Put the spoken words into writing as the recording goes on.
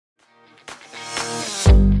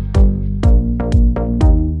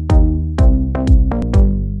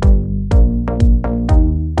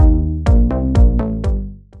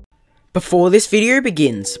Before this video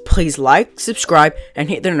begins, please like, subscribe, and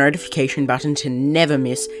hit the notification button to never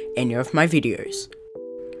miss any of my videos.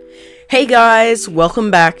 Hey guys,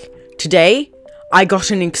 welcome back. Today, I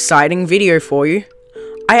got an exciting video for you.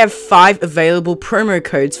 I have 5 available promo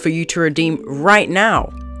codes for you to redeem right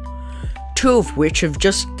now. 2 of which have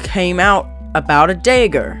just came out about a day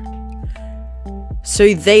ago.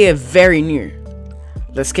 So they are very new.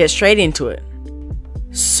 Let's get straight into it.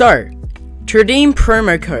 So, to redeem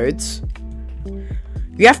promo codes,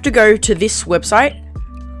 you have to go to this website,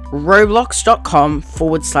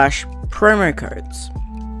 roblox.com/promo codes.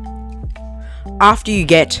 After you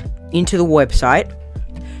get into the website,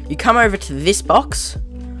 you come over to this box,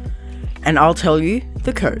 and I'll tell you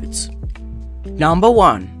the codes. Number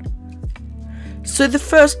 1. So the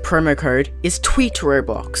first promo code is Tweet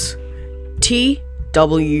Roblox.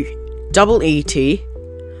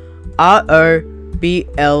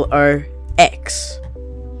 TWEETROBLOX.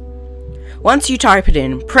 Once you type it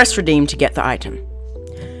in, press redeem to get the item.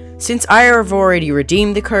 Since I have already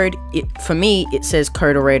redeemed the code, for me it says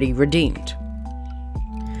code already redeemed.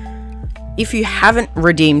 If you haven't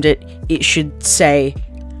redeemed it, it should say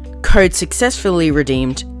code successfully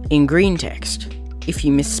redeemed in green text. If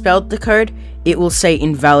you misspelled the code, it will say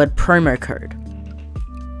invalid promo code.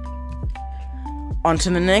 On to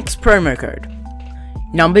the next promo code.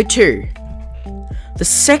 Number 2. The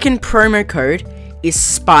second promo code is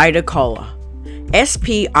Spider Collar.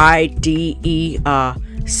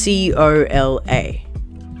 SPIDERCOLA.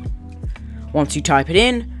 Once you type it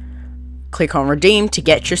in, click on redeem to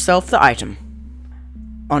get yourself the item.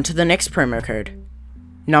 On to the next promo code.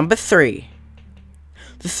 Number 3.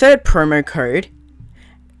 The third promo code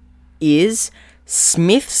is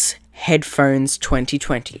Smith's Headphones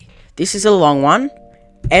 2020. This is a long one.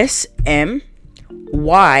 SMYTHS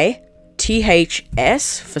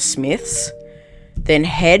for Smiths, then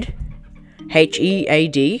head,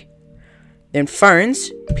 HEAD, then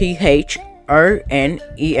phones, PHONES,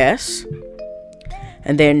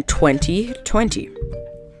 and then 2020.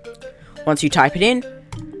 Once you type it in,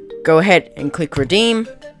 go ahead and click redeem,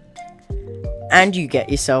 and you get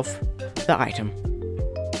yourself the item.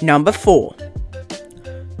 Number 4.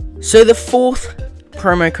 So the fourth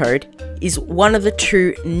promo code is one of the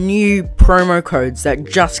 2 new promo codes that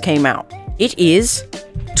just came out. It is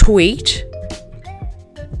Tweet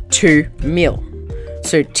to Mil.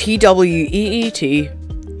 So TWEET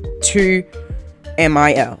to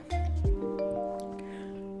MIL.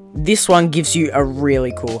 This one gives you a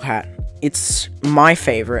really cool hat. It's my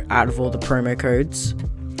favorite out of all the promo codes.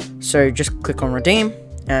 So just click on redeem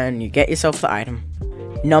and you get yourself the item.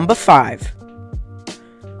 Number 5.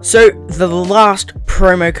 So the last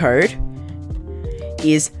promo code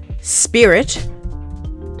is Spirit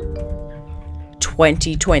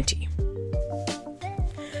 2020.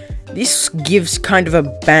 This gives kind of a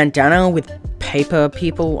bandana with paper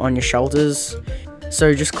people on your shoulders.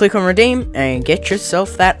 So just click on redeem and get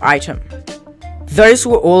yourself that item. Those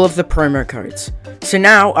were all of the promo codes. So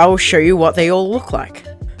now I will show you what they all look like.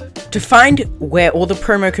 To find where all the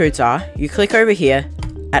promo codes are, you click over here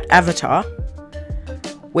at Avatar,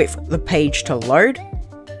 wait for the page to load,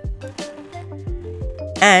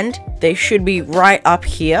 and they should be right up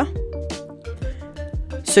here.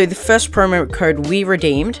 So the first promo code we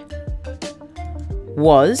redeemed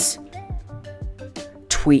was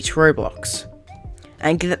Tweet Roblox,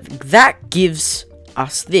 and that gives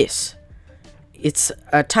us this. It's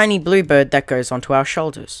a tiny blue bird that goes onto our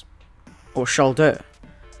shoulders, or shoulder.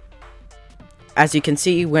 As you can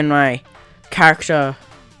see when my character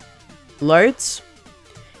loads,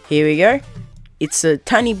 here we go, it's a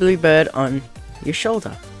tiny blue bird on your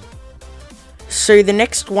shoulder. So the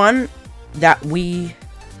next one that we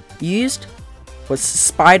used was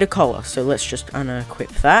Spider Collar, so let's just unequip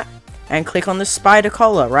that and click on the Spider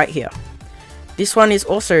Collar right here. This one is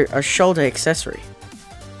also a shoulder accessory.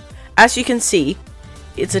 As you can see,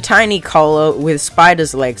 it's a tiny collar with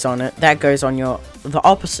spider's legs on it that goes on the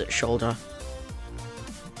opposite shoulder.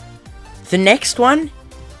 The next one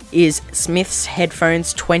is Smith's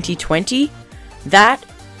Headphones 2020. That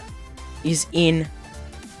is in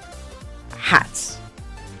hats.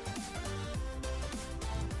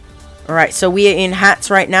 Alright, so we are in hats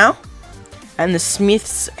right now, and the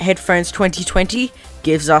Smith's Headphones 2020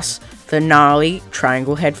 gives us the gnarly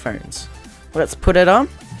triangle headphones. Let's put it on.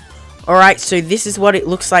 Alright, so this is what it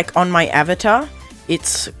looks like on my avatar.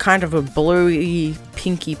 It's kind of a bluey,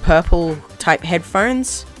 pinky, purple type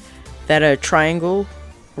headphones that are triangle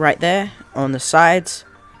right there on the sides.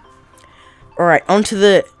 Alright, on to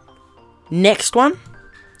the next one.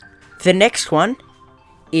 The next one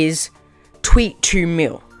is Tweet to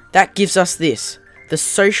Mil. That gives us this. the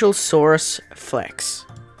Social Saurus Flex.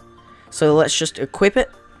 So let's just equip it.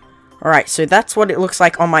 Alright, so that's what it looks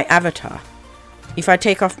like on my avatar. If I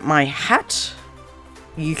take off my hat,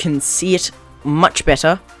 you can see it much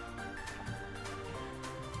better.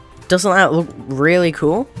 Doesn't that look really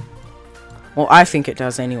cool? Well, I think it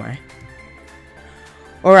does anyway.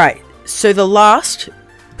 Alright, so the last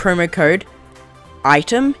promo code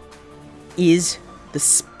item is the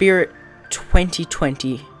Spirit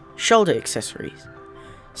 2020 shoulder accessories.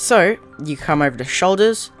 So, you come over to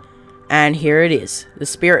shoulders, and here it is, the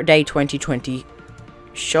Spirit Day 2020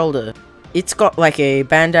 shoulder. It's got like a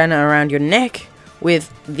bandana around your neck with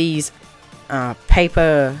these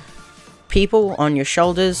paper people on your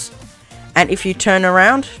shoulders, and if you turn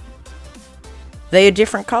around, they're a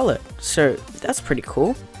different color, so that's pretty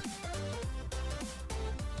cool.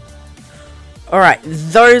 Alright,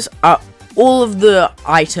 those are all of the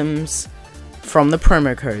items from the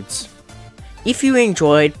promo codes. If you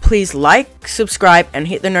enjoyed, please like, subscribe, and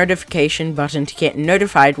hit the notification button to get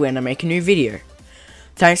notified when I make a new video.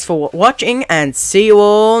 Thanks for watching, and see you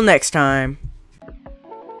all next time.